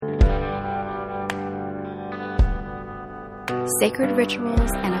sacred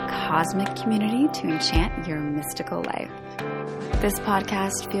rituals, and a cosmic community to enchant your mystical life. This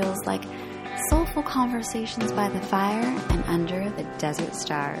podcast feels like soulful conversations by the fire and under the desert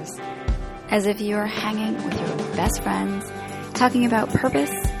stars, as if you are hanging with your best friends, talking about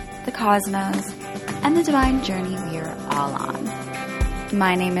purpose, the cosmos, and the divine journey we are all on.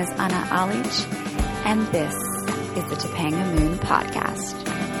 My name is Anna Alich, and this is the Topanga Moon Podcast.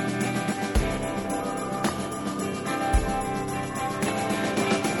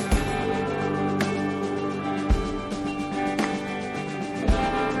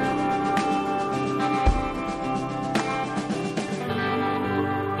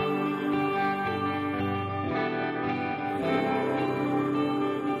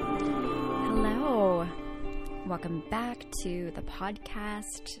 Welcome back to the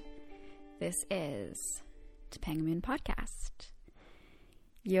podcast. This is Topanga Moon Podcast,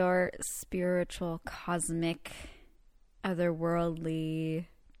 your spiritual, cosmic, otherworldly,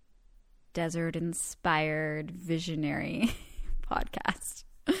 desert-inspired, visionary podcast.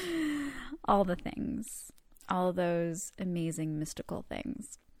 All the things, all those amazing mystical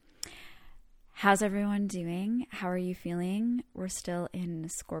things. How's everyone doing? How are you feeling? We're still in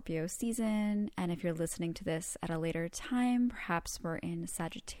Scorpio season, and if you're listening to this at a later time, perhaps we're in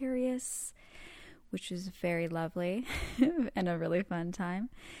Sagittarius, which is very lovely and a really fun time.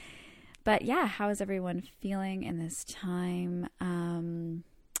 But yeah, how is everyone feeling in this time? I'm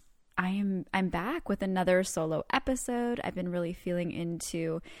back with another solo episode. I've been really feeling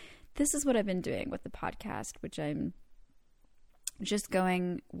into, this is what I've been doing with the podcast, which I'm just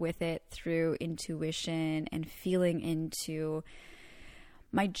going with it through intuition and feeling into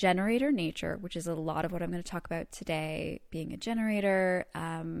my generator nature, which is a lot of what I'm going to talk about today, being a generator,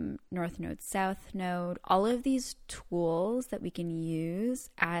 North Node, South Node, all of these tools that we can use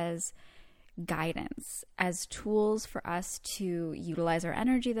as guidance, as tools for us to utilize our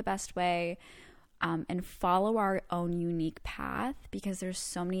energy the best way, and follow our own unique path, because there's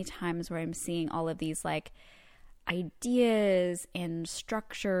so many times where I'm seeing all of these like ideas and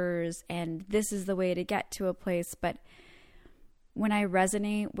structures, and this is the way to get to a place. But when I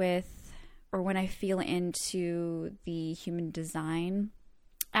resonate with, or when I feel into the human design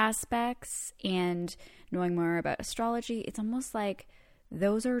aspects and knowing more about astrology, it's almost like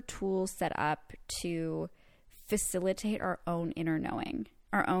those are tools set up to facilitate our own inner knowing,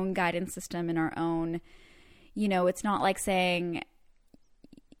 our own guidance system, and our own, it's not like saying,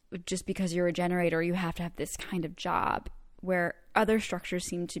 just because you're a generator, you have to have this kind of job, where other structures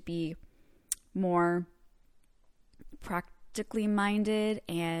seem to be more practically minded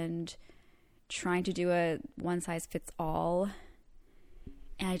and trying to do a one size fits all.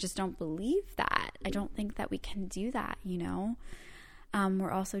 And I just don't believe that. I don't think that we can do that,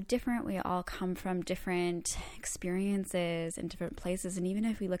 We're also different. We all come from different experiences and different places. And even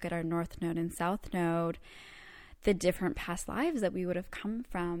if we look at our North Node and South Node, the different past lives that we would have come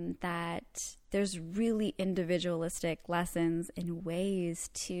from, that there's really individualistic lessons and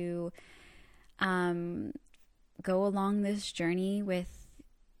ways to go along this journey with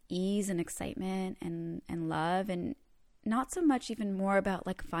ease and excitement and love, and not so much even more about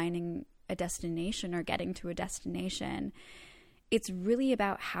like finding a destination or getting to a destination. It's really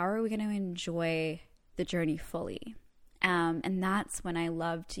about how are we going to enjoy the journey fully. And that's when I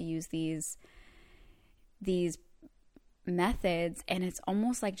love to use these methods, and it's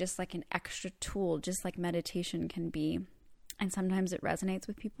almost like just like an extra tool, just like meditation can be. And sometimes it resonates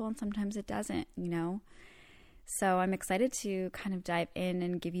with people and sometimes it doesn't, So I'm excited to kind of dive in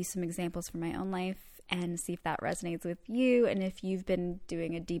and give you some examples from my own life and see if that resonates with you. And if you've been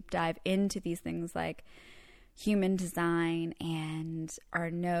doing a deep dive into these things like human design and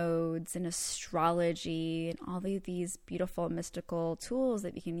our nodes and astrology and all of these beautiful mystical tools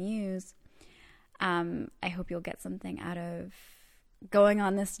that we can use, I hope you'll get something out of going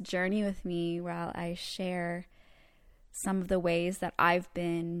on this journey with me while I share some of the ways that I've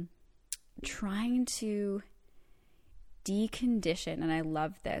been trying to decondition. And I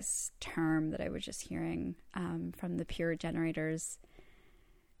love this term that I was just hearing from the Pure Generators,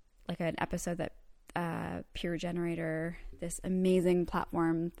 like an episode that Pure Generator, this amazing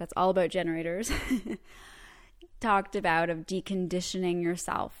platform that's all about generators, talked about, of deconditioning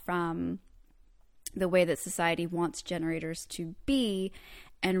yourself from the way that society wants generators to be,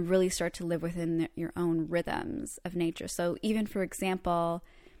 and really start to live within your own rhythms of nature. So even, for example,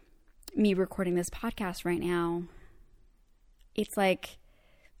 me recording this podcast right now, it's like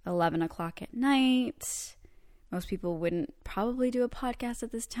 11 o'clock at night. Most people wouldn't probably do a podcast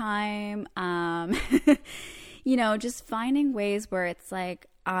at this time. Just finding ways where it's like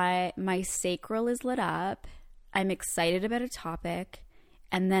my sacral is lit up. I'm excited about a topic,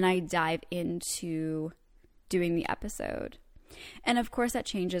 and then I dive into doing the episode. And of course that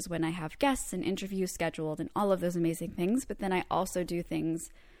changes when I have guests and interviews scheduled and all of those amazing things. But then I also do things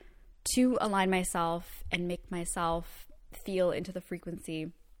to align myself and make myself feel into the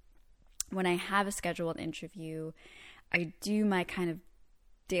frequency. When I have a scheduled interview, I do my kind of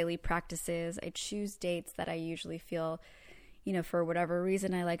daily practices. I choose dates that I usually feel, for whatever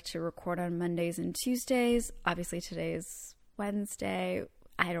reason, I like to record on Mondays and Tuesdays. Obviously today's Wednesday.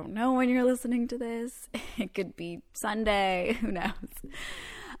 I don't know when you're listening to this. It could be Sunday. Who knows?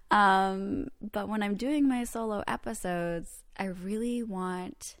 But when I'm doing my solo episodes, I really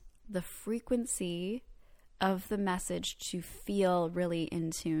want the frequency of the message to feel really in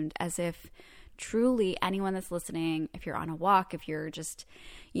tuned, as if truly anyone that's listening, if you're on a walk, if you're just,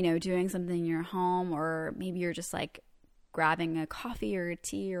 doing something in your home, or maybe you're just like grabbing a coffee or a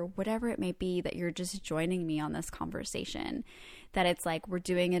tea or whatever it may be, that you're just joining me on this conversation, that it's like we're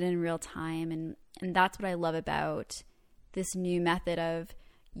doing it in real time. And that's what I love about this new method of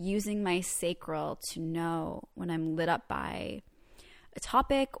using my sacral to know when I'm lit up by a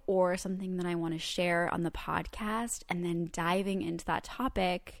topic or something that I want to share on the podcast, and then diving into that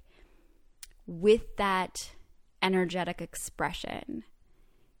topic with that energetic expression,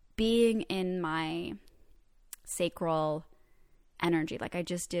 being in my sacral energy. Like I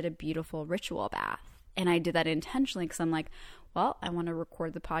just did a beautiful ritual bath, and I did that intentionally because I'm like, well, I want to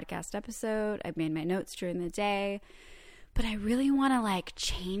record the podcast episode. I've made my notes during the day, but I really want to like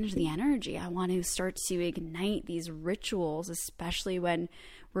change the energy. I want to start to ignite these rituals, especially when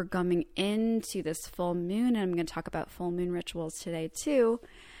we're coming into this full moon. And I'm going to talk about full moon rituals today too,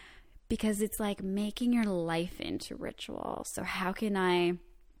 because it's like making your life into ritual. So how can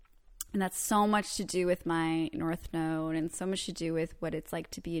and that's so much to do with my North Node, and so much to do with what it's like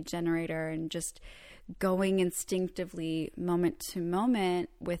to be a generator, and just going instinctively moment to moment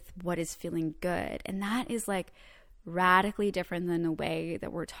with what is feeling good. And that is like radically different than the way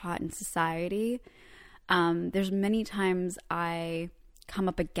that we're taught in society. There's many times I come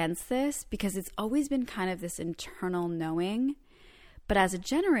up against this because it's always been kind of this internal knowing. But as a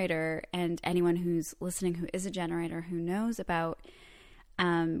generator, and anyone who's listening who is a generator, who knows about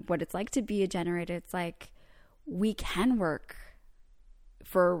what it's like to be a generator, it's like we can work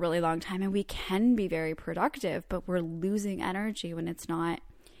for a really long time and we can be very productive, but we're losing energy when it's not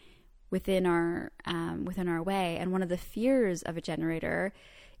within our way. And one of the fears of a generator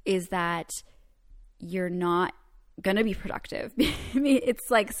is that you're not going to be productive. I mean, it's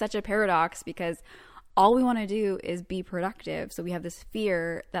like such a paradox, because all we want to do is be productive. So we have this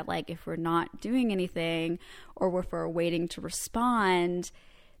fear that like if we're not doing anything, or if we're waiting to respond,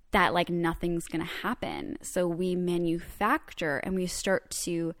 that like nothing's going to happen. So we manufacture and we start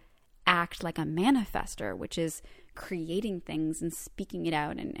to act like a manifester, which is creating things and speaking it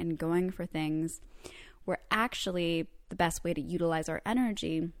out and going for things, where actually the best way to utilize our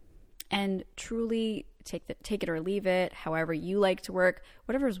energy and truly take it or leave it, however you like to work,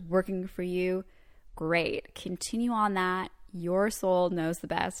 whatever is working for you, great. Continue on that. Your soul knows the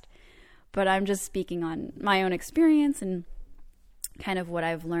best. But I'm just speaking on my own experience and kind of what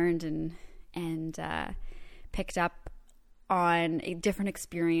I've learned and picked up on different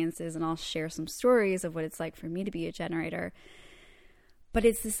experiences, and I'll share some stories of what it's like for me to be a generator. But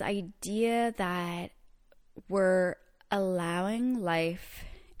it's this idea that we're allowing life,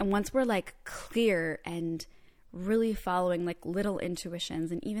 and once we're like clear and really following like little intuitions,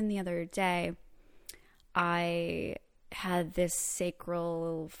 and even the other day I had this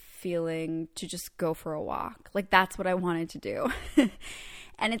sacral feeling to just go for a walk. Like that's what I wanted to do.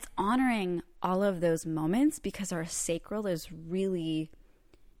 And it's honoring all of those moments, because our sacral is really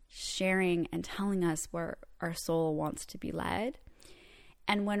sharing and telling us where our soul wants to be led.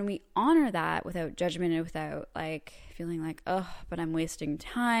 And when we honor that without judgment and without like feeling like, oh, but I'm wasting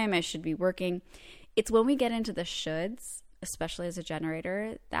time, I should be working. It's when we get into the shoulds, especially as a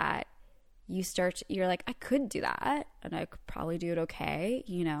generator, that you're like, I could do that and I could probably do it okay.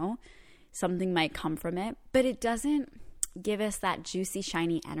 Something might come from it, but it doesn't give us that juicy,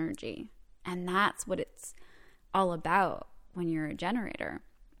 shiny energy. And that's what it's all about when you're a generator.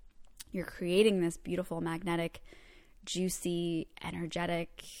 You're creating this beautiful, magnetic, juicy,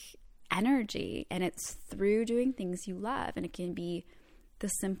 energetic energy. And it's through doing things you love. And it can be the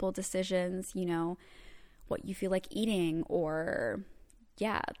simple decisions, what you feel like eating, or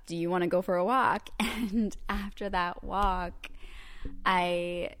do you want to go for a walk? And after that walk,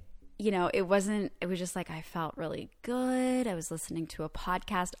 it was just like I felt really good. I was listening to a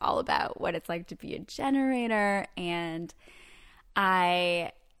podcast all about what it's like to be a generator, and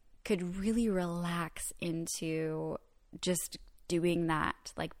I could really relax into just doing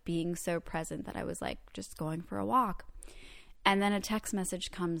that, like being so present that I was like just going for a walk. And then a text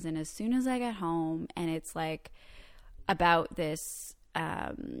message comes in as soon as I get home, and it's like about this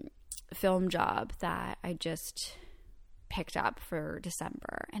film job that I just picked up for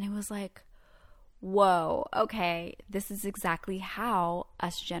December. And it was like, whoa, okay, this is exactly how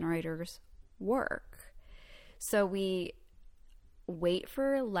us generators work. So we wait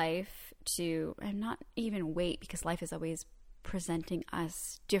for life to, and not even wait, because life is always presenting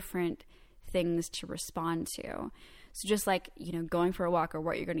us different things to respond to. So just like, you know, going for a walk or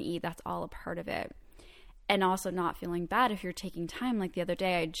what you're going to eat, that's all a part of it. And also not feeling bad if you're taking time. Like the other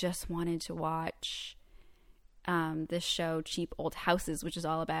day, I just wanted to watch this show, Cheap Old Houses, which is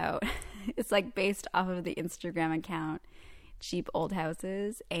all about, it's like based off of the Instagram account, Cheap Old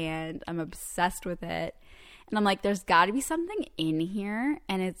Houses. And I'm obsessed with it. And I'm like, there's got to be something in here.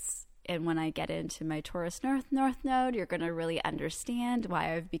 And when I get into my Taurus North Node, you're going to really understand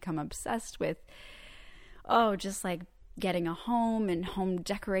why I've become obsessed with, just like getting a home and home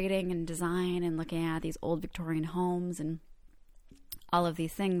decorating and design and looking at these old Victorian homes and all of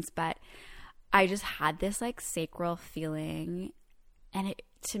these things. But I just had this like sacral feeling, and it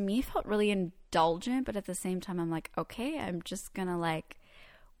to me felt really indulgent, but at the same time I'm like, okay, I'm just going to like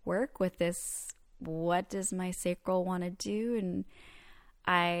work with this. What does my sacral want to do? And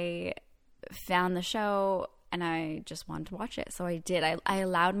I found the show and I just wanted to watch it. So I did. I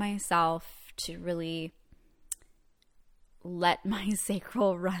allowed myself to really let my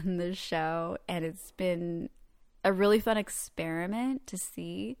sacral run the show, and it's been a really fun experiment to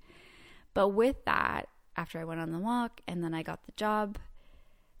see. But with that, after I went on the walk and then I got the job,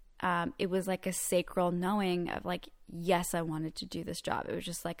 it was like a sacral knowing of like, yes, I wanted to do this job. It was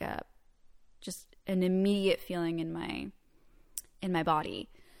just like just an immediate feeling in my body.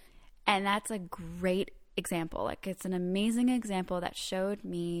 And that's a great example. Like, it's an amazing example that showed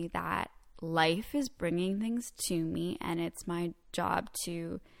me that life is bringing things to me, and it's my job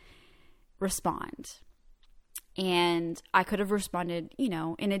to respond. And I could have responded, you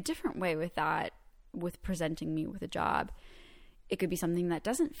know, in a different way with that, with presenting me with a job. It could be something that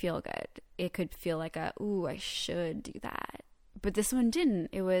doesn't feel good. It could feel like I should do that. But this one didn't.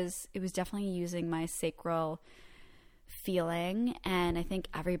 It was definitely using my sacral feeling. And I think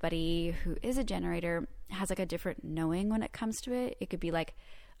everybody who is a generator has like a different knowing when it comes to it. It could be like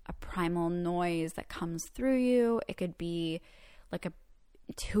a primal noise that comes through you. It could be like a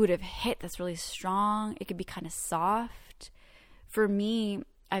intuitive hit that's really strong. It could be kind of soft. For me,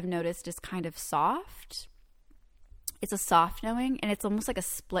 I've noticed it's kind of soft. It's a soft knowing, and it's almost like a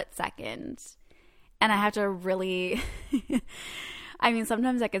split second. And I have to really, I mean,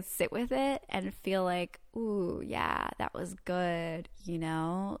 sometimes I could sit with it and feel like, ooh, yeah, that was good, you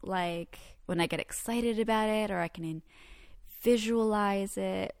know? Like when I get excited about it, or I can visualize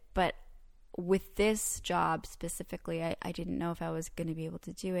it. But with this job specifically, I didn't know if I was going to be able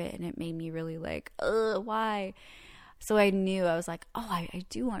to do it, and it made me really like, why? So I knew, I was like, I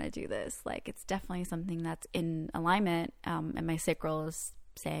do want to do this. Like, it's definitely something that's in alignment, and my sacral is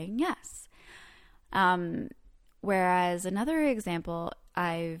saying yes. Whereas another example,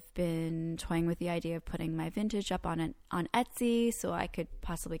 I've been toying with the idea of putting my vintage up on Etsy so I could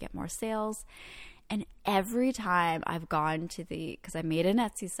possibly get more sales. And every time I've gone to because I made an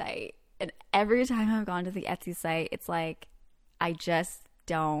Etsy site, and every time I've gone to the Etsy site, it's like, I just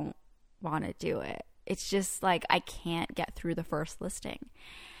don't want to do it. It's just like, I can't get through the first listing.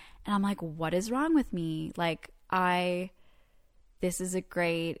 And I'm like, what is wrong with me? Like, this is a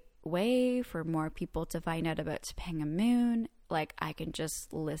great way for more people to find out about Topanga Moon. Like, I can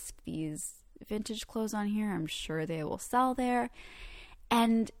just list these vintage clothes on here. I'm sure they will sell there.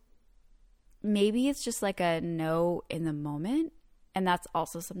 And maybe it's just like a no in the moment. And that's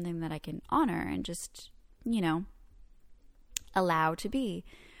also something that I can honor and just, you know, allow to be.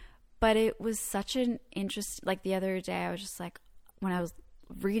 But it was such an interest. Like the other day, I was just like, when I was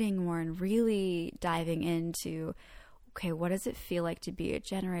reading more and really diving into, okay, what does it feel like to be a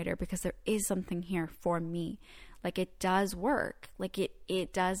generator? Because there is something here for me. Like, it does work. Like,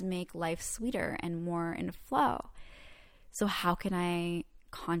 it does make life sweeter and more in flow. So how can I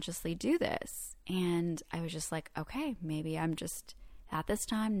consciously do this? And I was just like, okay, maybe I'm just at this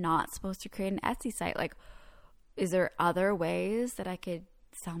time not supposed to create an Etsy site. Like, is there other ways that I could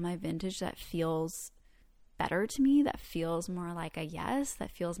sell my vintage that feels better to me, that feels more like a yes,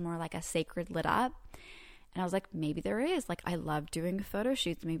 that feels more like a sacred lit up? And I was like, maybe there is. Like, I love doing photo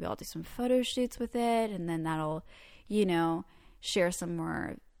shoots. Maybe I'll do some photo shoots with it, and then that'll, you know, share some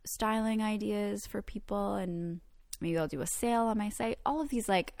more styling ideas for people. And Maybe I'll do a sale on my site. All of these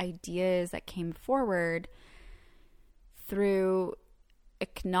like ideas that came forward through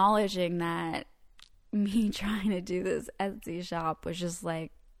acknowledging that me trying to do this Etsy shop was just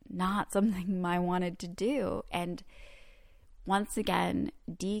like not something I wanted to do. And once again,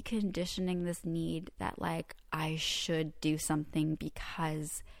 deconditioning this need that like I should do something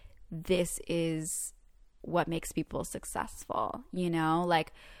because this is what makes people successful,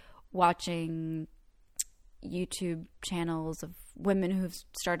 like watching YouTube channels of women who've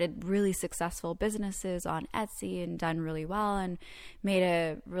started really successful businesses on Etsy and done really well and made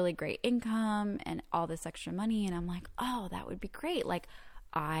a really great income and all this extra money. And I'm like, oh, that would be great. Like,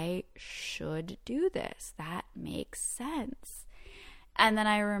 I should do this. That makes sense. And then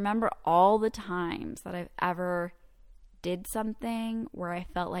I remember all the times that I've ever did something where I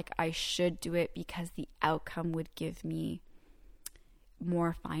felt like I should do it because the outcome would give me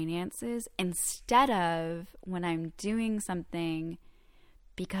more finances, instead of when I'm doing something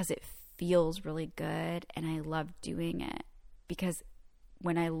because it feels really good and I love doing it. Because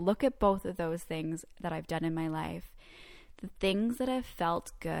when I look at both of those things that I've done in my life, the things that have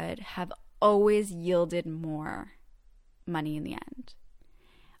felt good have always yielded more money in the end.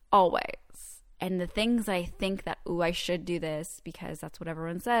 Always. And the things I think that, ooh, I should do this because that's what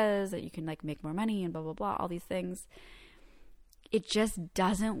everyone says, that you can like make more money and blah, blah, blah, all these things, it just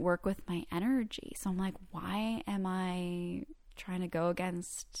doesn't work with my energy. So I'm like, why am I trying to go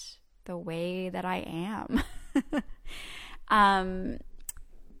against the way that I am?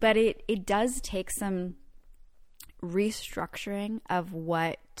 But it does take some restructuring of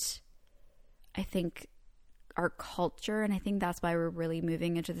what I think our culture, and I think that's why we're really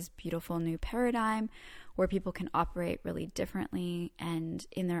moving into this beautiful new paradigm where people can operate really differently and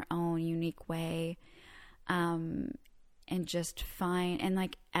in their own unique way, and just find and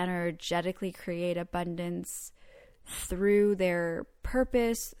like energetically create abundance through their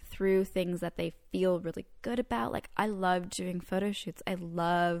purpose, through things that they feel really good about. Like, I love doing photo shoots. I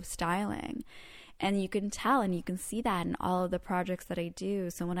love styling. And you can tell and you can see that in all of the projects that I do.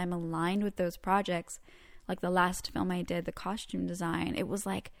 So when I'm aligned with those projects, like the last film I did, the costume design, it was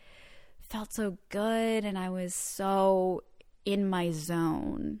like, felt so good. And I was so in my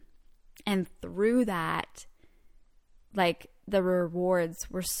zone. And through that, like, the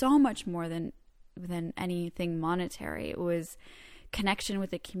rewards were so much more than anything monetary. It was connection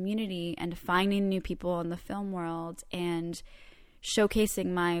with the community and finding new people in the film world and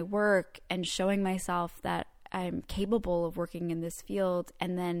showcasing my work and showing myself that I'm capable of working in this field.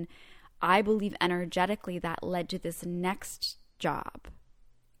 And then I believe energetically that led to this next job,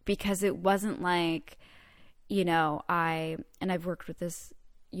 because it wasn't like, I've worked with this,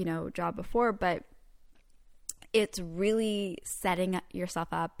 job before, but it's really setting yourself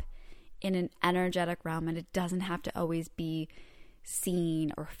up in an energetic realm, and it doesn't have to always be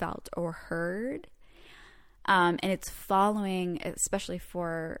seen or felt or heard. And it's following, especially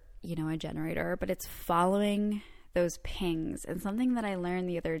for, a generator, but it's following those pings. And something that I learned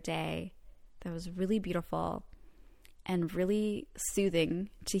the other day that was really beautiful and really soothing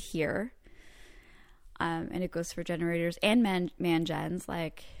to hear, and it goes for generators and man gens,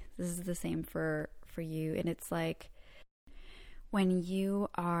 like this is the same for you. And it's like, when you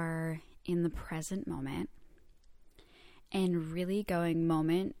are in the present moment and really going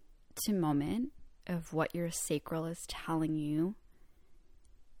moment to moment of what your sacral is telling you,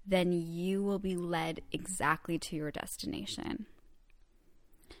 then you will be led exactly to your destination.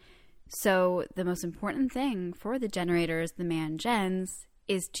 So the most important thing for the generators, the man gens,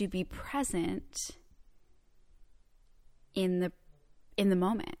 is to be present in the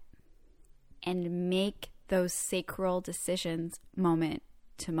moment and make those sacral decisions moment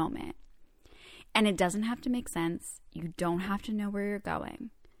to moment. And it doesn't have to make sense. You don't have to know where you're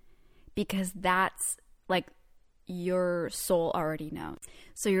going, because that's like your soul already knows.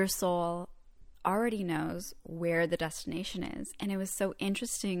 So your soul already knows where the destination is. And it was so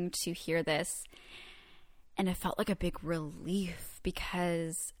interesting to hear this. And it felt like a big relief,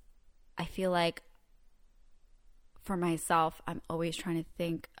 because I feel like for myself, I'm always trying to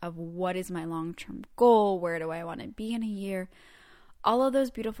think of what is my long-term goal? Where do I want to be in a year? All of those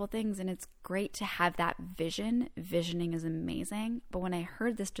beautiful things. And it's great to have that vision. Visioning is amazing. But when I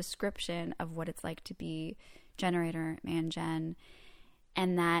heard this description of what it's like to be generator, man gen,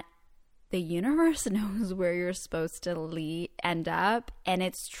 and that the universe knows where you're supposed to end up, and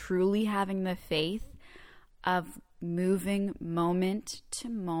it's truly having the faith of moving moment to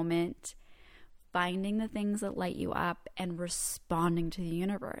moment, finding the things that light you up and responding to the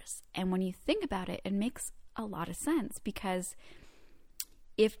universe. And when you think about it, it makes a lot of sense, because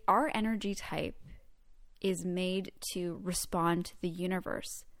if our energy type is made to respond to the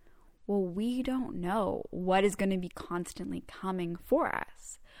universe. Well, we don't know what is going to be constantly coming for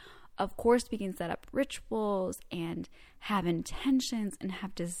us. Of course, we can set up rituals and have intentions and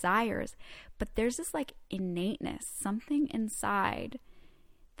have desires, but there's this like innateness, something inside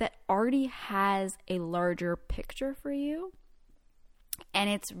that already has a larger picture for you. And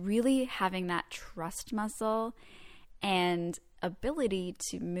it's really having that trust muscle and ability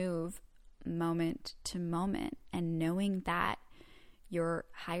to move moment to moment and knowing that your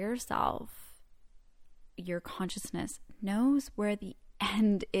higher self, your consciousness knows where the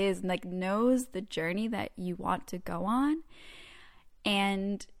end is, like knows the journey that you want to go on,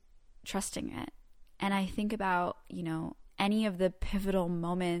 and trusting it. And I think about, any of the pivotal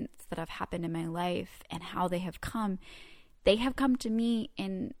moments that have happened in my life and how they have come to me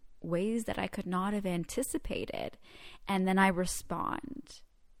in ways that I could not have anticipated. And then I respond.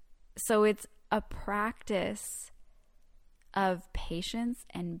 So it's a practice of patience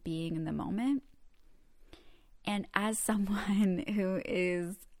and being in the moment. And as someone who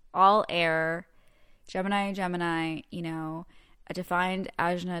is all air, Gemini, a defined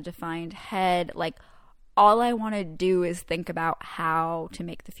Ajna, defined head, like all I want to do is think about how to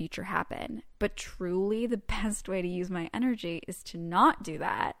make the future happen. But truly the best way to use my energy is to not do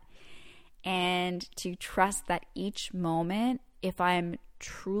that and to trust that each moment, if I'm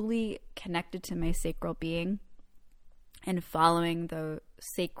truly connected to my sacral being and following the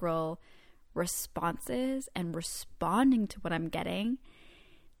sacral responses and responding to what I'm getting,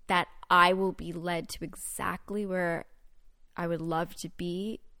 that I will be led to exactly where I would love to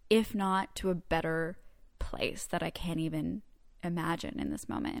be, if not to a better place that I can't even imagine in this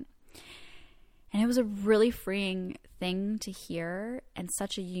moment. And it was a really freeing thing to hear and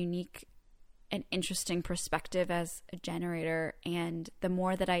such a unique and interesting perspective as a generator. And the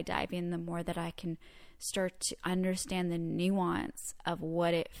more that I dive in, the more that I can start to understand the nuance of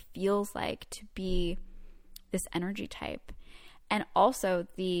what it feels like to be this energy type, and also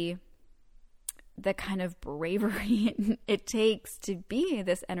the kind of bravery it takes to be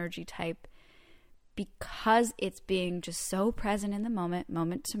this energy type, because it's being just so present in the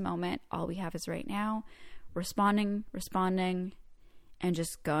moment to moment. All we have is right now, responding, and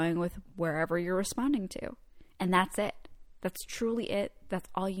just going with wherever you're responding to. And that's it. That's truly it. That's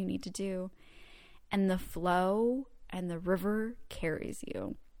all you need to do. And the flow and the river carries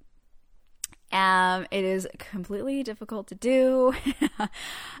you. It is completely difficult to do.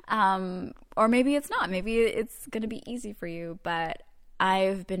 Or maybe it's not. Maybe it's going to be easy for you. But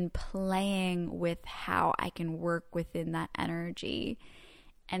I've been playing with how I can work within that energy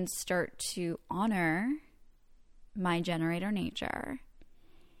and start to honor my generator nature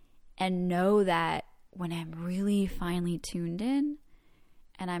and know that when I'm really finely tuned in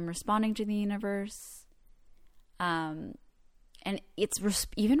and I'm responding to the universe, and it's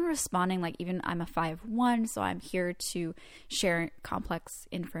even responding, like even I'm a 5/1, so I'm here to share complex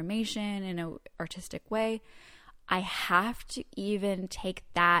information in an artistic way. I have to even take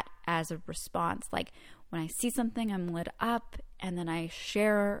that as a response. Like when I see something, I'm lit up, and then I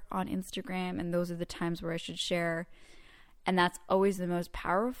share on Instagram, and those are the times where I should share. And that's always the most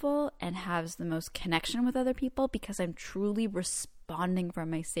powerful and has the most connection with other people, because I'm truly responding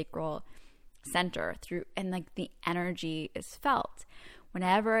from my sacral center through, and like the energy is felt.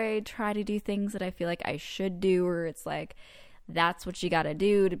 Whenever I try to do things that I feel like I should do, or it's like, that's what you got to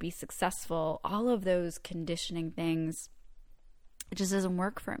do to be successful, all of those conditioning things, it just doesn't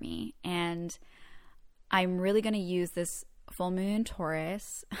work for me. And I'm really going to use this full moon in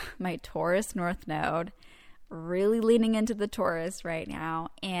Taurus, my Taurus North Node, really leaning into the Taurus right now,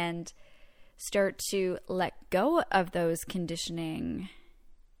 and start to let go of those conditioning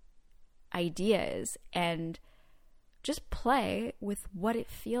ideas and just play with what it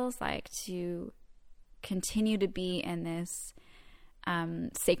feels like to continue to be in this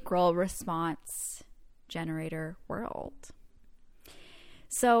sacral response generator world.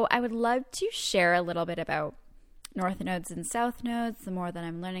 So I would love to share a little bit about North Nodes and South Nodes. The more that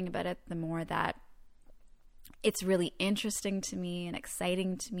I'm learning about it, the more that it's really interesting to me and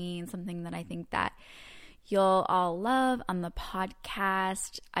exciting to me, and something that I think that you'll all love on the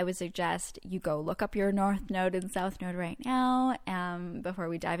podcast. I would suggest you go look up your North Node and South Node right now before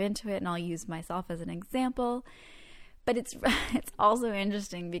we dive into it, and I'll use myself as an example. But it's also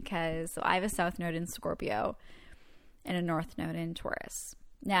interesting because I have a South Node in Scorpio and a North Node in Taurus.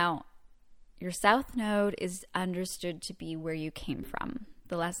 Now, your South Node is understood to be where you came from,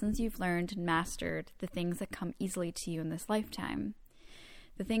 the lessons you've learned and mastered, the things that come easily to you in this lifetime,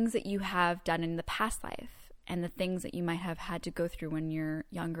 the things that you have done in the past life, and the things that you might have had to go through in your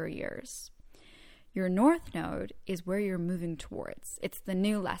younger years. Your north node is where you're moving towards. It's the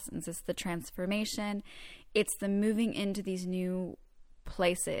new lessons. It's the transformation. It's the moving into these new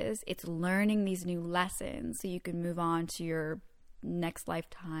places. It's learning these new lessons so you can move on to your next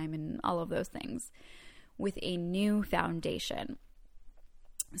lifetime and all of those things with a new foundation.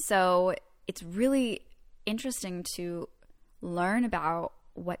 So it's really interesting to learn about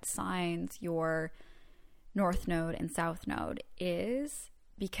what signs your north node and south node is,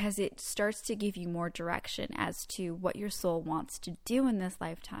 because it starts to give you more direction as to what your soul wants to do in this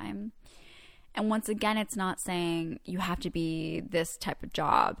lifetime. And once again, it's not saying you have to be this type of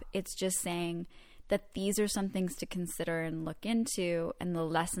job. It's just saying that these are some things to consider and look into, and the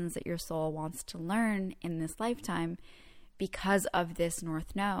lessons that your soul wants to learn in this lifetime because of this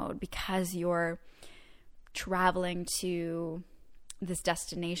north node, because you're traveling to this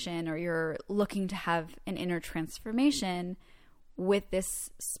destination, or you're looking to have an inner transformation with this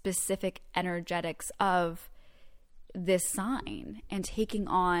specific energetics of this sign and taking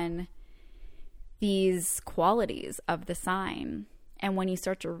on these qualities of the sign. And when you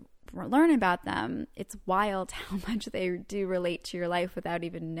start to learn about them, it's wild how much they do relate to your life without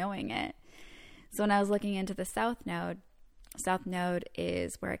even knowing it. So when I was looking into the south node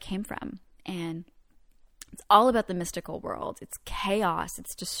is where it came from. And it's all about the mystical world. It's chaos.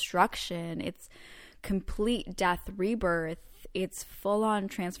 It's destruction. It's complete death, rebirth. It's full-on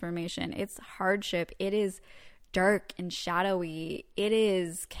transformation. It's hardship. It is dark and shadowy. It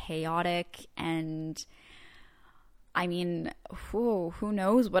is chaotic. And I mean, who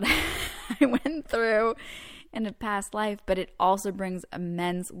knows what I went through in a past life, but it also brings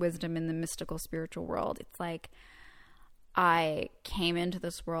immense wisdom in the mystical spiritual world. It's like I came into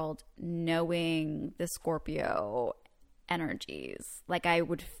this world knowing the Scorpio energies. Like I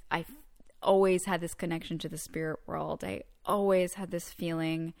always had this connection to the spirit world. I always had this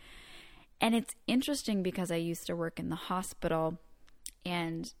feeling. And it's interesting because I used to work in the hospital,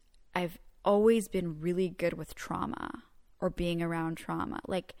 and I've always been really good with trauma or being around trauma.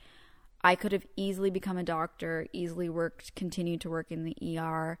 Like I could have easily become a doctor, easily continued to work in the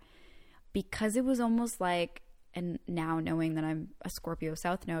ER, because it was almost like, and now knowing that I'm a Scorpio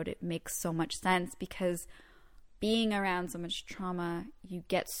South Node, it makes so much sense, because being around so much trauma, you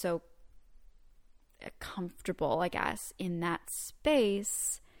get so comfortable, I guess, in that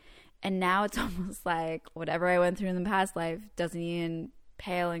space. And now it's almost like whatever I went through in the past life doesn't even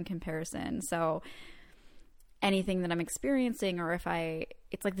pale in comparison. So anything that I'm experiencing, or it's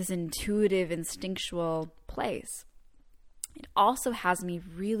like this intuitive, instinctual place. It also has me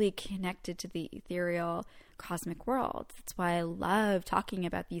really connected to the ethereal cosmic world. That's why I love talking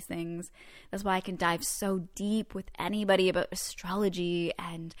about these things. That's why I can dive so deep with anybody about astrology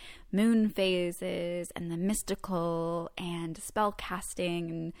and moon phases and the mystical and spell casting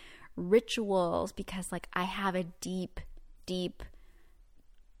and rituals, because like I have a deep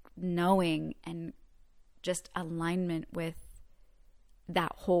knowing and just alignment with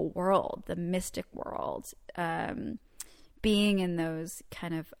that whole world, the mystic world, being in those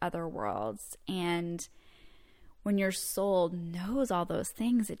kind of other worlds. And when your soul knows all those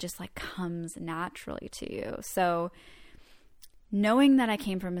things, it just like comes naturally to you. So knowing that I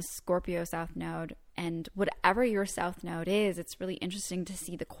came from a Scorpio South Node, and whatever your South Node is, it's really interesting to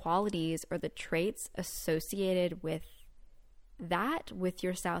see the qualities or the traits associated with that, with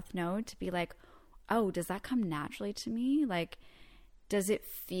your South Node, to be like, oh, does that come naturally to me? Like, does it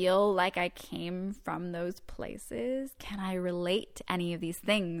feel like I came from those places? Can I relate to any of these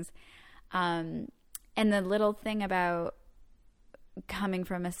things? And the little thing about coming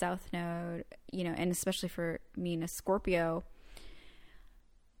from a South Node, and especially for me in a Scorpio,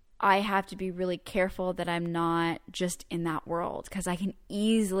 I have to be really careful that I'm not just in that world, because I can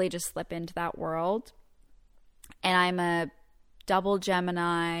easily just slip into that world. And I'm a double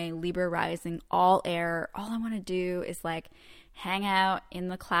Gemini, Libra rising, all air. All I want to do is like hang out in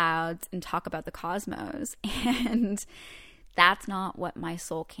the clouds and talk about the cosmos. And that's not what my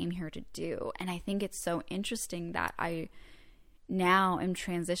soul came here to do. And I think it's so interesting that I now am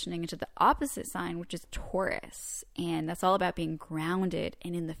transitioning into the opposite sign, which is Taurus. And that's all about being grounded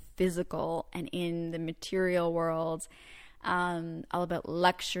and in the physical and in the material world, all about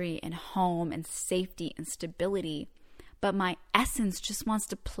luxury and home and safety and stability. But my essence just wants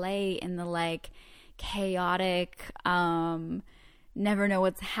to play in the like chaotic, never know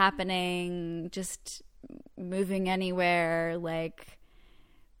what's happening, just moving anywhere, like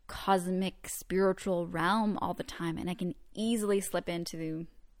cosmic spiritual realm all the time. And I can easily slip into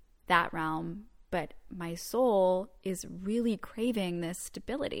that realm, but my soul is really craving this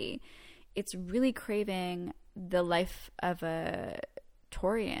stability. It's really craving the life of a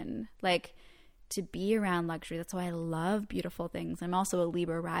Taurian, like to be around luxury. That's why I love beautiful things. I'm also a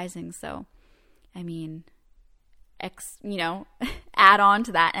Libra rising, so I mean, add on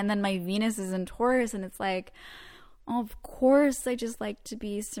to that. And then my Venus is in Taurus, and it's like, of course, I just like to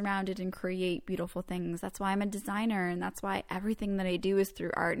be surrounded and create beautiful things. That's why I'm a designer, and that's why everything that I do is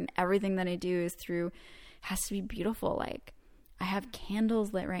through art, and everything that I do has to be beautiful. Like, I have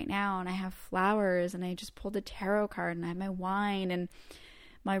candles lit right now, and I have flowers, and I just pulled a tarot card, and I have my wine, and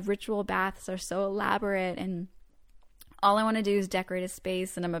my ritual baths are so elaborate, and all I want to do is decorate a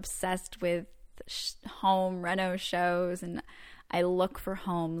space, and I'm obsessed with home reno shows, and I look for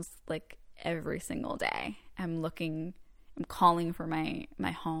homes like every single day. I'm calling for my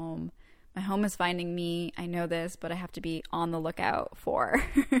home. My home is finding me. I know this, but I have to be on the lookout for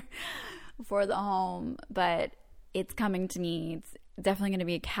the home, but it's coming to me. It's definitely going to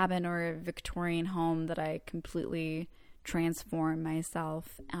be a cabin or a Victorian home that I completely transform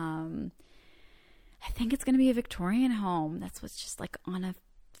myself. I think it's going to be a Victorian home. That's what's just like on a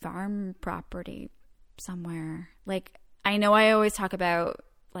farm property somewhere. Like, I know I always talk about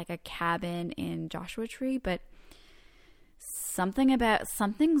like a cabin in Joshua Tree, but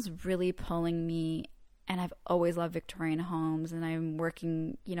something's really pulling me, and I've always loved Victorian homes, and I'm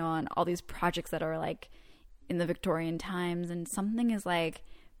working, on all these projects that are like in the Victorian times, and something is like,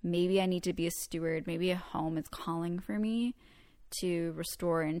 maybe I need to be a steward. Maybe a home is calling for me to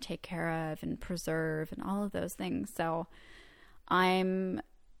restore and take care of and preserve and all of those things. So I'm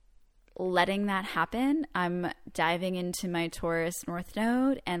letting that happen. I'm diving into my Taurus North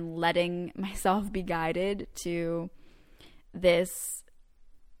Node and letting myself be guided to this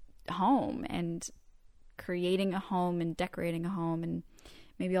home and creating a home and decorating a home, and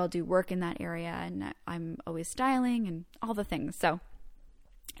maybe I'll do work in that area, and I'm always styling and all the things. So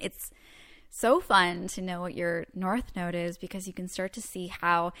it's so fun to know what your North Node is, because you can start to see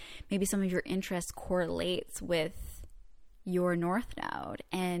how maybe some of your interests correlates with your North Node.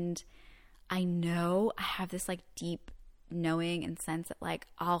 And I know I have this like deep knowing and sense that like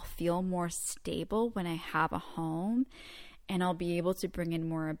I'll feel more stable when I have a home, and I'll be able to bring in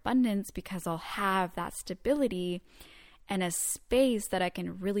more abundance because I'll have that stability and a space that I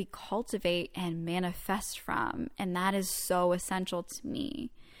can really cultivate and manifest from. And that is so essential to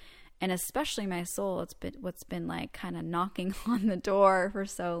me. And especially my soul, it's been what's been like kind of knocking on the door for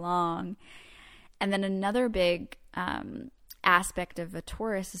so long. And then another big aspect of a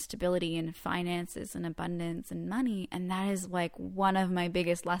Taurus is stability and finances and abundance and money. And that is like one of my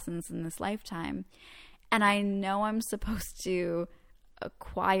biggest lessons in this lifetime. And I know I'm supposed to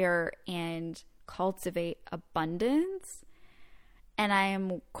acquire and cultivate abundance. And I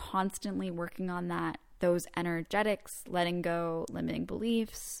am constantly working on that, those energetics, letting go limiting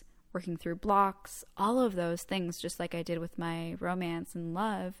beliefs, working through blocks, all of those things, just like I did with my romance and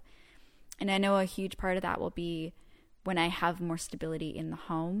love. And I know a huge part of that will be when I have more stability in the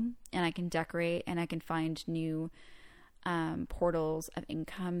home, and I can decorate and I can find new portals of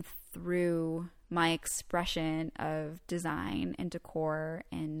income through my expression of design and decor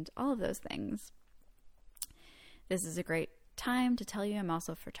and all of those things. This is a great time to tell you I'm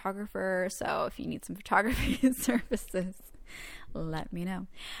also a photographer, so if you need some photography services, let me know.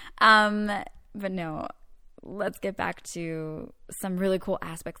 But no, let's get back to some really cool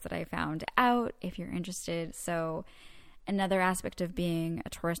aspects that I found out if you're interested. So another aspect of being a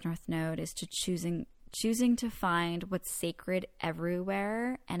Taurus North Node is to choosing to find what's sacred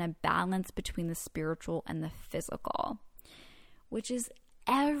everywhere and a balance between the spiritual and the physical, which is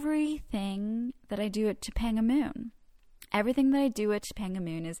everything that I do at Topanga Moon. Everything that I do at Topanga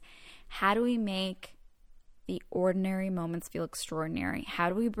Moon is, how do we make the ordinary moments feel extraordinary? How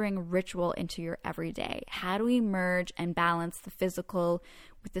do we bring ritual into your everyday? How do we merge and balance the physical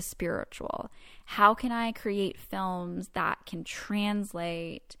with the spiritual? How can I create films that can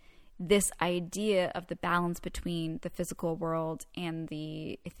translate this idea of the balance between the physical world and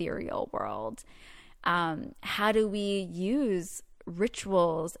the ethereal world? How do we use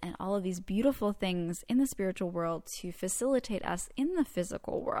rituals and all of these beautiful things in the spiritual world to facilitate us in the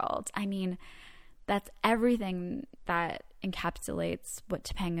physical world? I mean, that's everything that encapsulates what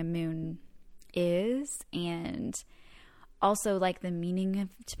Topanga Moon is. And also, like, the meaning of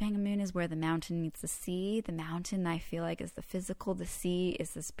Topanga Moon is where the mountain meets the sea. The mountain, I feel like, is the physical. The sea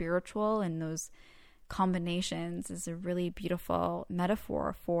is the spiritual. And those combinations is a really beautiful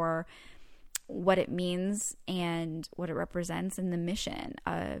metaphor for what it means and what it represents. And the mission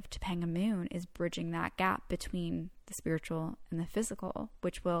of Topanga Moon is bridging that gap between the spiritual and the physical,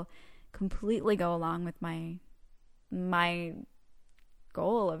 which will completely go along with my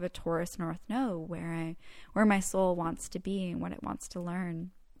goal of a Taurus North Node, where my soul wants to be and what it wants to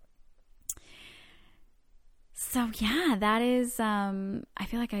learn. So yeah, that is, I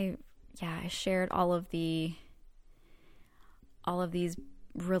feel like I shared all of these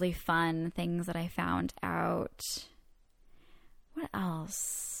really fun things that I found out. What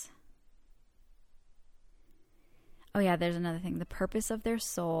else? Oh yeah, there's another thing. The purpose of their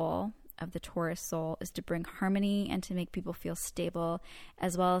soul, of the Taurus soul, is to bring harmony and to make people feel stable,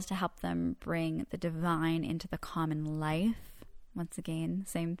 as well as to help them bring the divine into the common life. Once again,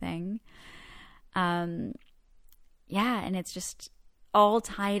 same thing. Yeah, and it's just all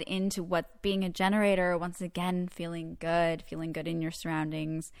tied into what being a generator, once again, feeling good in your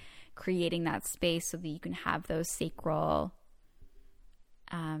surroundings, creating that space so that you can have those sacral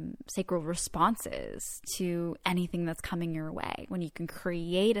responses to anything that's coming your way. When you can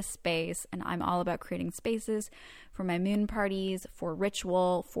create a space, and I'm all about creating spaces for my moon parties, for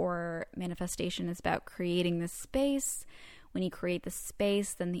ritual, for manifestation. It's about creating this space. When you create the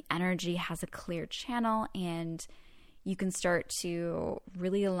space, then the energy has a clear channel, and you can start to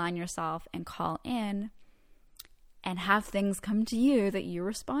really align yourself and call in and have things come to you that you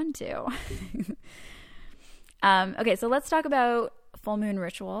respond to. Okay, so let's talk about full moon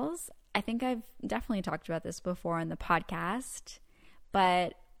rituals. I think I've definitely talked about this before on the podcast,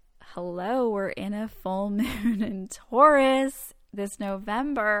 but hello, we're in a full moon in Taurus this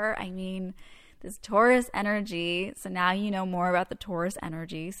November. I mean, this Taurus energy. So now you know more about the Taurus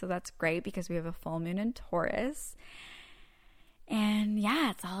energy. So that's great because we have a full moon in Taurus. And yeah,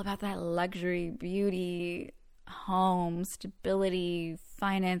 it's all about that luxury, beauty, home, stability,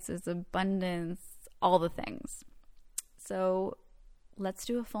 finances, abundance, all the things. So let's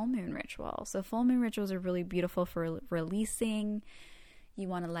do a full moon ritual. So full moon rituals are really beautiful for releasing. You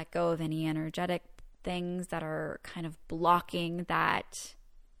want to let go of any energetic things that are kind of blocking that.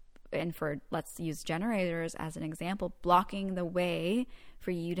 And let's use generators as an example, blocking the way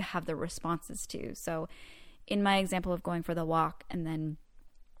for you to have the responses to. So in my example of going for the walk and then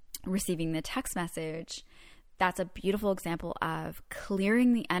receiving the text message, that's a beautiful example of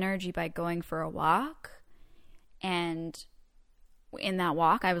clearing the energy by going for a walk. And in that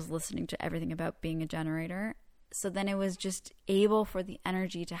walk, I was listening to everything about being a generator. So then it was just able for the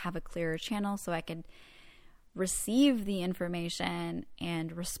energy to have a clearer channel so I could receive the information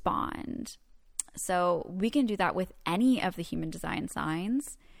and respond. So we can do that with any of the human design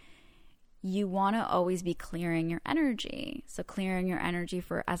signs. You want to always be clearing your energy. So clearing your energy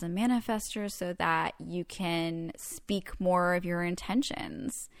as a manifester so that you can speak more of your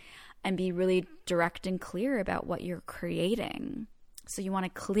intentions and be really direct and clear about what you're creating. So you want to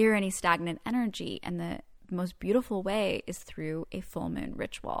clear any stagnant energy, and the most beautiful way is through a full moon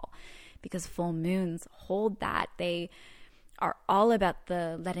ritual, because full moons hold that. They are all about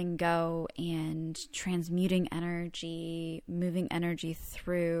the letting go and transmuting energy, moving energy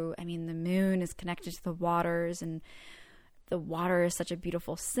through. I mean, the moon is connected to the waters, and the water is such a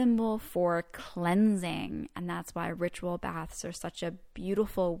beautiful symbol for cleansing. And that's why ritual baths are such a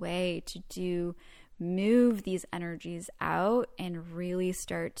beautiful way to move these energies out and really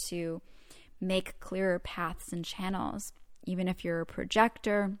start to make clearer paths and channels. Even if you're a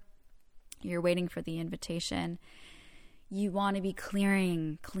projector, you're waiting for the invitation, you want to be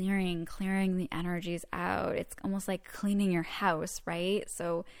clearing the energies out. It's almost like cleaning your house, right?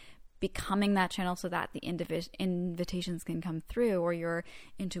 So becoming that channel so that the invitations can come through, or your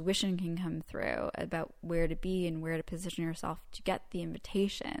intuition can come through about where to be and where to position yourself to get the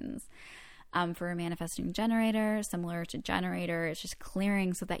invitations. For a manifesting generator, similar to generator, it's just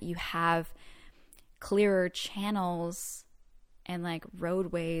clearing so that you have clearer channels and like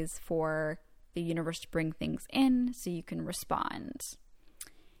roadways for the universe to bring things in so you can respond.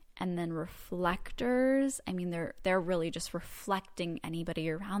 And then reflectors, I mean, they're really just reflecting anybody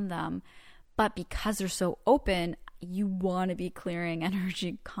around them. But because they're so open, you want to be clearing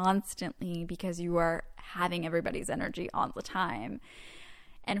energy constantly because you are having everybody's energy all the time.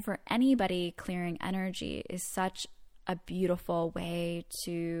 And for anybody, clearing energy is such a beautiful way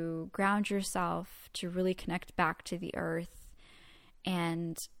to ground yourself, to really connect back to the earth,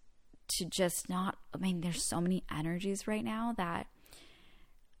 and to just there's so many energies right now that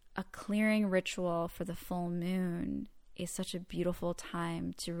a clearing ritual for the full moon is such a beautiful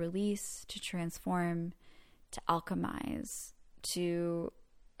time to release, to transform, to alchemize, to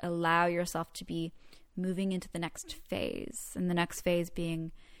allow yourself to be moving into the next phase. And the next phase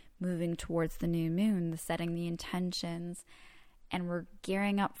being moving towards the new moon, the setting the intentions. And we're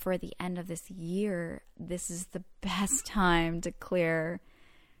gearing up for the end of this year. This is the best time to clear,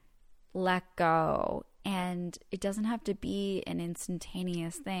 let go. And it doesn't have to be an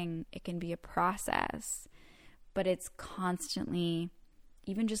instantaneous thing. It can be a process, but it's constantly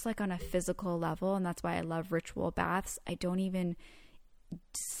even just like on a physical level. And that's why I love ritual baths. I don't even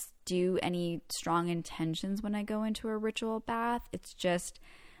do any strong intentions when I go into a ritual bath. It's just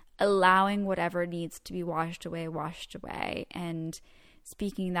allowing whatever needs to be washed away, and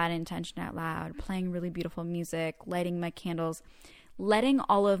speaking that intention out loud, playing really beautiful music, lighting my candles, letting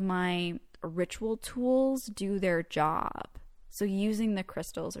all of my ritual tools do their job. So using the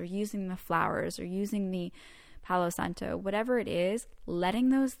crystals or using the flowers or using the Palo Santo, whatever it is, letting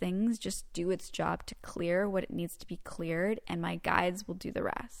those things just do its job to clear what it needs to be cleared, and my guides will do the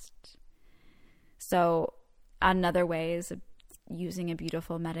rest. So another way is using a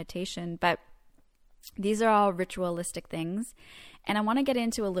beautiful meditation, but these are all ritualistic things. And I want to get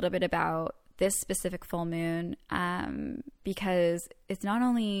into a little bit about this specific full moon because it's not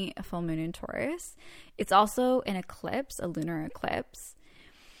only a full moon in Taurus, it's also an eclipse, a lunar eclipse.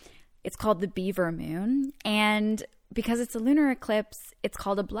 It's called the Beaver Moon. And because it's a lunar eclipse, it's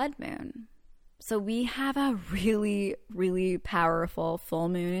called a blood moon. So we have a really, really powerful full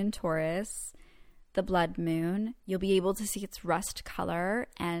moon in Taurus, the blood moon. You'll be able to see its rust color,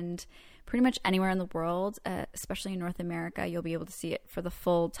 and pretty much anywhere in the world, especially in North America, you'll be able to see it for the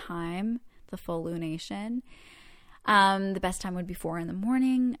full time, the full lunation. The best time would be 4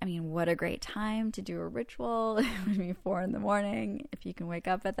 a.m. I mean, what a great time to do a ritual. It would be 4 a.m. if you can wake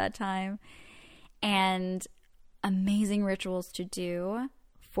up at that time. And amazing rituals to do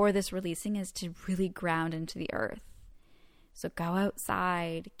for this releasing is to really ground into the earth. So go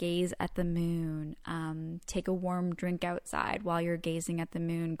outside, gaze at the moon, take a warm drink outside while you're gazing at the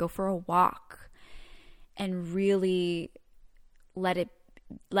moon, go for a walk, and really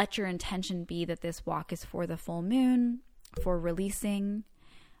let your intention be that this walk is for the full moon, for releasing.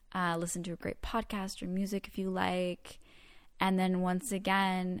 Listen to a great podcast or music if you like. And then once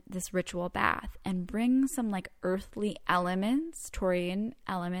again, this ritual bath, and bring some like earthly elements, Taurian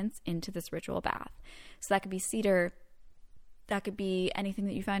elements, into this ritual bath. So that could be cedar, that could be anything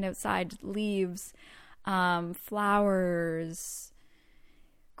that you find outside, leaves, flowers,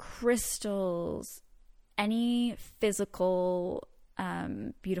 crystals, any physical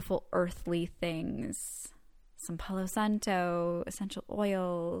beautiful earthly things, some Palo Santo, essential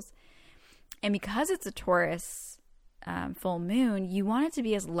oils. And because it's a Taurus full moon, you want it to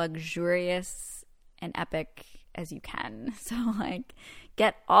be as luxurious and epic as you can. So like,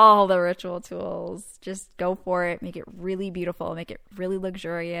 get all the ritual tools, just go for it, make it really beautiful, make it really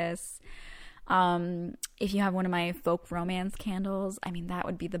luxurious. If you have one of my folk romance candles, I mean, that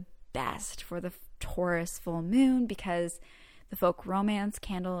would be the best for the Taurus full moon, because the folk romance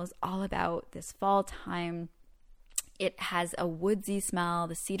candle is all about this fall time. It has a woodsy smell,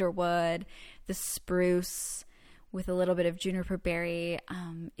 the cedar wood, the spruce with a little bit of juniper berry.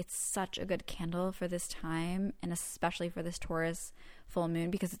 It's such a good candle for this time, and especially for this Taurus full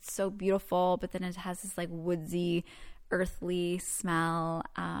moon, because it's so beautiful, but then it has this like woodsy, earthly smell.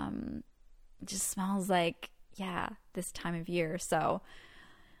 It just smells like, yeah, this time of year. So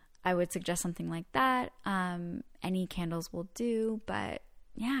I would suggest something like that. Any candles will do, but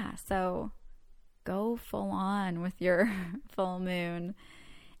yeah, so go full on with your full moon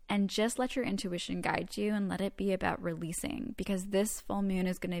and just let your intuition guide you, and let it be about releasing, because this full moon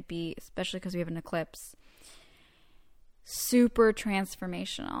is going to be, especially because we have an eclipse, super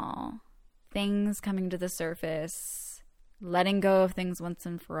transformational. Things coming to the surface, letting go of things once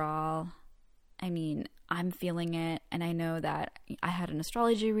and for all. I mean, I'm feeling it, and I know that I had an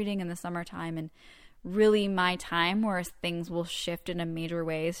astrology reading in the summertime, and really my time where things will shift in a major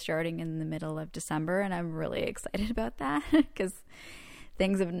way starting in the middle of December, and I'm really excited about that because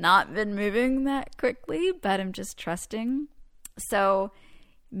things have not been moving that quickly, but I'm just trusting. So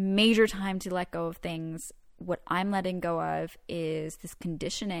major time to let go of things. What I'm letting go of is this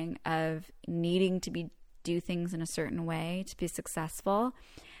conditioning of needing to do things in a certain way to be successful,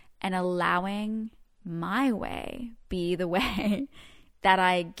 and allowing my way be the way that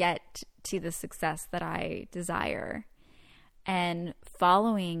I get to the success that I desire, and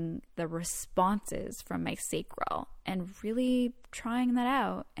following the responses from my sacral and really trying that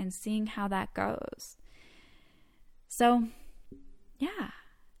out and seeing how that goes. So, yeah,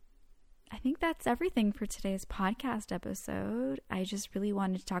 I think that's everything for today's podcast episode. I just really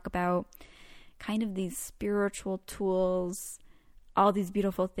wanted to talk about kind of these spiritual tools, all these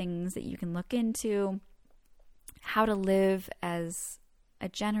beautiful things that you can look into, how to live as a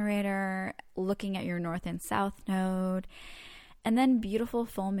generator, looking at your north and south node, and then beautiful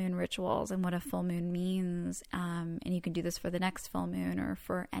full moon rituals and what a full moon means. And you can do this for the next full moon or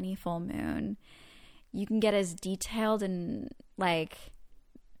for any full moon. You can get as detailed and like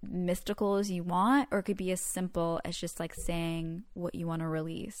mystical as you want, or it could be as simple as just like saying what you want to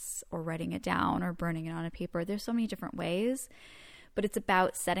release or writing it down or burning it on a paper. There's so many different ways, but it's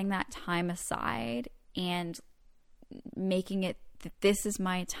about setting that time aside and making it that this is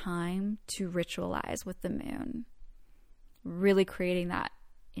my time to ritualize with the moon. Really creating that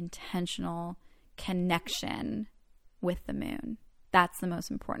intentional connection with the moon. That's the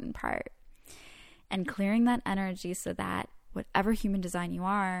most important part. And clearing that energy so that whatever human design you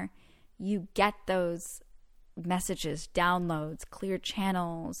are, you get those messages, downloads, clear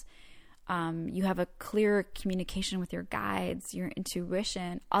channels. You have a clear communication with your guides, your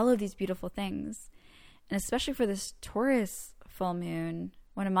intuition, all of these beautiful things. And especially for this Taurus full moon,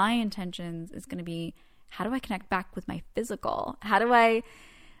 one of my intentions is going to be, how do I connect back with my physical? How do I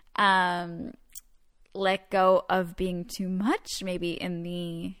let go of being too much maybe in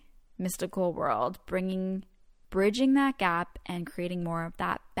the mystical world, bridging that gap and creating more of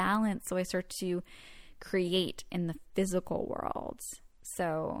that balance so I start to create in the physical world.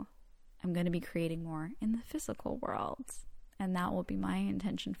 So I'm going to be creating more in the physical world, and that will be my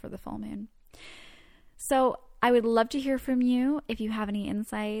intention for the full moon. So I would love to hear from you. If you have any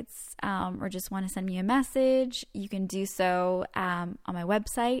insights or just want to send me a message, you can do so on my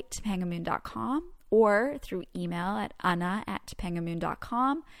website, topangamoon.com, or through email at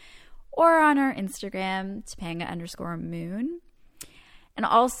anna@topangamoon.com, or on our Instagram, Topanga_moon. And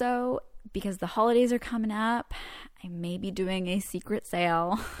also, because the holidays are coming up, I may be doing a secret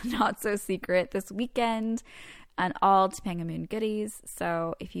sale, not so secret, this weekend on all Topanga Moon goodies.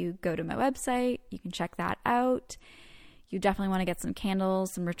 So if you go to my website, you can check that out. You definitely want to get some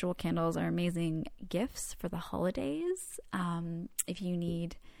candles. Some ritual candles are amazing gifts for the holidays. If you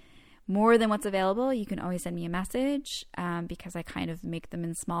need more than what's available, you can always send me a message because I kind of make them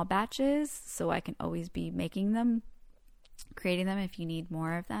in small batches, so I can always be making them, creating them if you need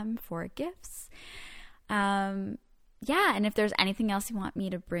more of them for gifts. And if there's anything else you want me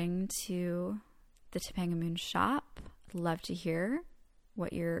to bring to the Topanga Moon shop, I'd love to hear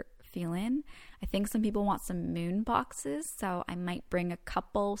what you're feeling. I think some people want some moon boxes, so I might bring a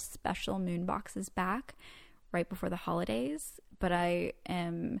couple special moon boxes back right before the holidays, but I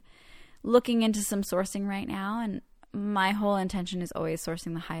am looking into some sourcing right now, and my whole intention is always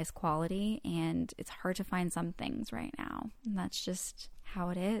sourcing the highest quality, and it's hard to find some things right now, and that's just how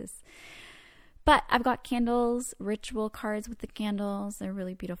it is. But I've got candles, ritual cards with the candles. They're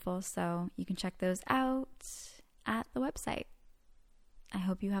really beautiful, so you can check those out at the website. I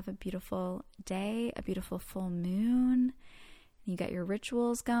hope you have a beautiful day, a beautiful full moon. You got your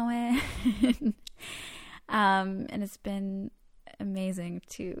rituals going. And it's been amazing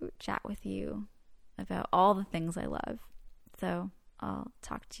to chat with you about all the things I love. So I'll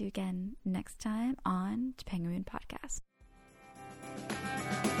talk to you again next time on Topanga Moon Podcast.